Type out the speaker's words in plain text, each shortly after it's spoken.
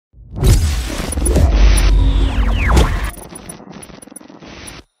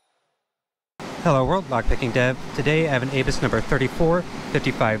Hello world, LockpickingDev. Today I have an ABIS number 34,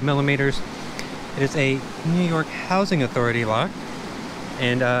 55 millimeters. It is a New York Housing Authority lock,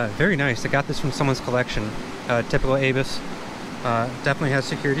 and very nice. I got this from someone's collection. Typical ABIS. Definitely has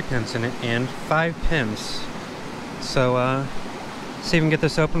security pins in it, and 5 pins. So, see if we can get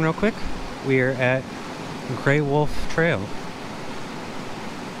this open real quick. We are at Grey Wolf Trail.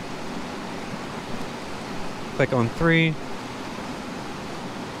 Click on 3.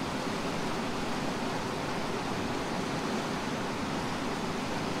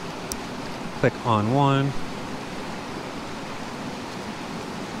 Click on 1.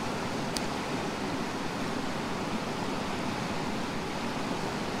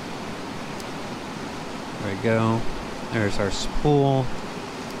 There we go. There's our spool.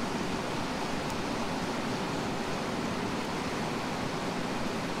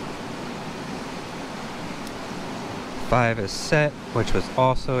 Five is set, which was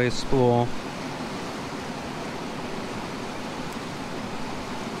also a spool.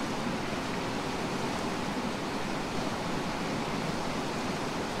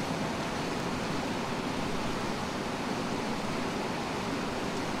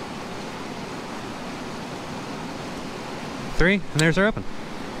 Three, and there's our open,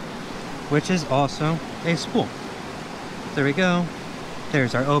 which is also a spool. There we go.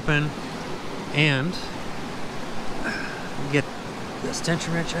 There's our open, and get this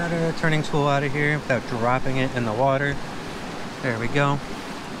tension wrench out of the turning tool out of here without dropping it in the water. There we go.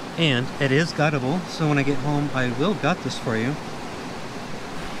 And it is guttable, so when I get home I will gut this for you.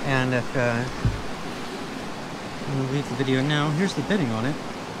 And if I'm gonna leave the video now. Here's the bidding on it.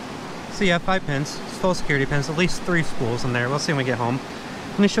 So yeah, 5 pins, it's full security pins, at least 3 spools in there. We'll see when we get home.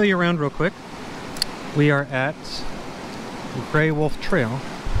 Let me show you around real quick. We are at Grey Wolf Trail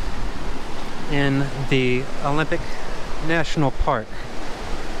in the Olympic National Park.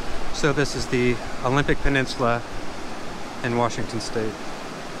 So this is the Olympic Peninsula in Washington State.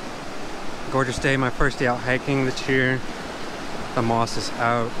 Gorgeous day, my first day out hiking this year. The moss is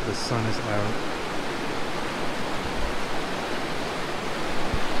out, the sun is out.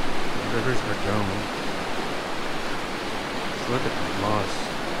 Rivers are going. Just look at the moss.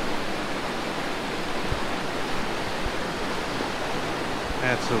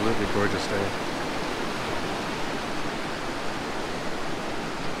 Absolutely gorgeous day.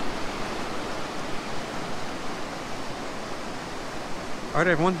 Alright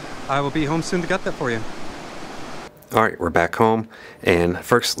everyone, I will be home soon to gut that for you. Alright, we're back home, and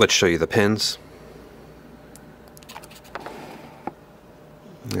first let's show you the pins.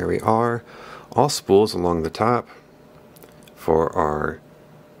 There we are, all spools along the top for our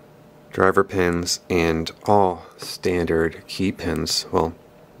driver pins and all standard key pins. Well,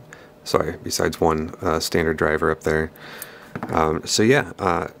 sorry, besides one standard driver up there. So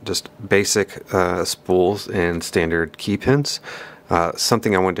yeah, just basic spools and standard key pins.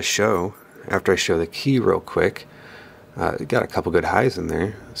 Something I wanted to show after I show the key real quick. Got a couple good highs in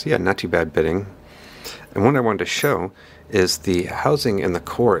there. So yeah, not too bad bidding. And what I wanted to show is the housing in the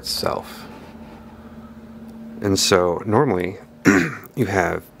core itself. And so normally you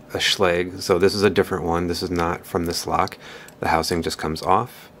have a schleg, so this is a different one. This is not from this lock. The housing just comes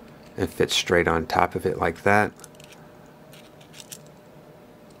off and fits straight on top of it like that.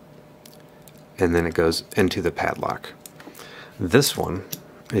 And then it goes into the padlock. This one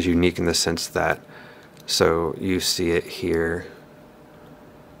is unique in the sense that, so you see it here,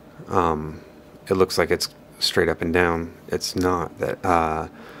 it looks like it's straight up and down. It's not. That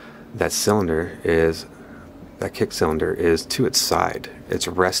cylinder is, that kick cylinder is to its side. It's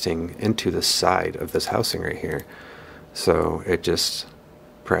resting into the side of this housing right here. So it just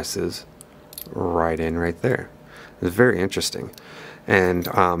presses right in right there. It's very interesting. And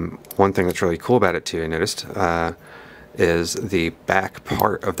one thing that's really cool about it too, I noticed, is the back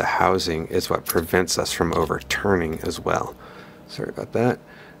part of the housing is what prevents us from overturning as well. Sorry about that.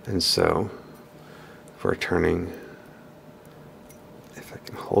 And so for turning, if I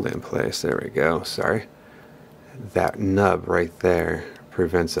can hold it in place, there we go, sorry. That nub right there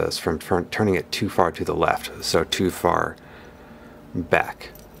prevents us from turning it too far to the left, so too far back.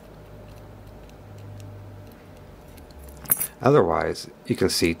 Otherwise, you can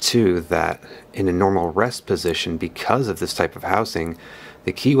see too that in a normal rest position, because of this type of housing,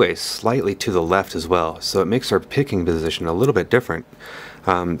 the keyway is slightly to the left as well, so it makes our picking position a little bit different.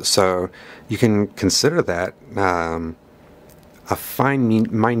 So you can consider that a fine,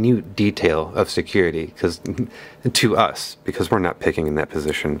 minute detail of security, because to us, because we're not picking in that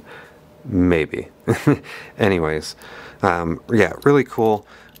position, maybe. Anyways, yeah, really cool.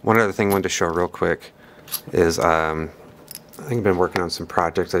 One other thing I wanted to show real quick is I've been working on some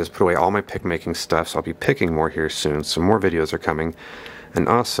projects. I just put away all my pick making stuff, so I'll be picking more here soon. So more videos are coming. And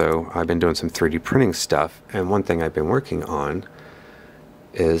also, I've been doing some 3D printing stuff, and one thing I've been working on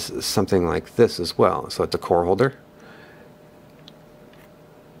is something like this as well. So it's a core holder.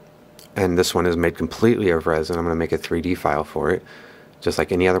 And this one is made completely of resin. I'm going to make a 3D file for it. Just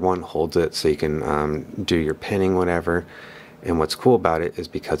like any other one, holds it so you can do your pinning, whatever. And what's cool about it is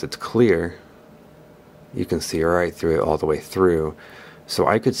because it's clear, you can see right through it all the way through. So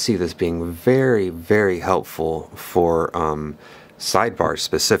I could see this being very, very helpful for sidebars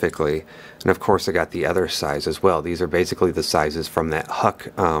specifically. And of course I got the other size as well. These are basically the sizes from that Huck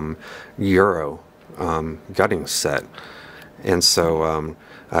Euro gutting set. And so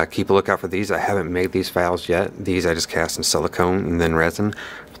keep a lookout for these. I haven't made these files yet. These I just cast in silicone and then resin.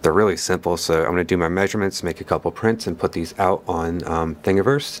 But they're really simple, so I'm going to do my measurements, make a couple prints, and put these out on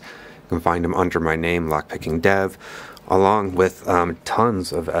Thingiverse. You can find them under my name, LockpickingDev, along with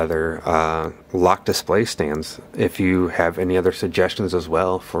tons of other lock display stands. If you have any other suggestions as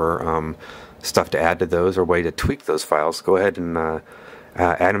well for stuff to add to those or way to tweak those files, go ahead and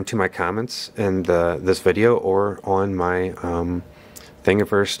add them to my comments in this video or on my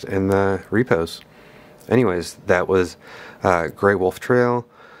Thingiverse in the repos. Anyways, that was Gray Wolf Trail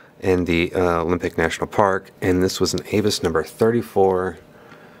in the Olympic National Park, and this was an Avis number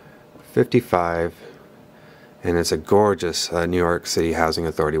 3455, and it's a gorgeous New York City Housing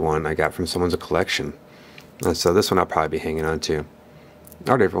Authority one I got from someone's collection. So this one I'll probably be hanging on to.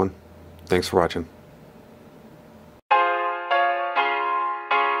 Alright everyone, thanks for watching.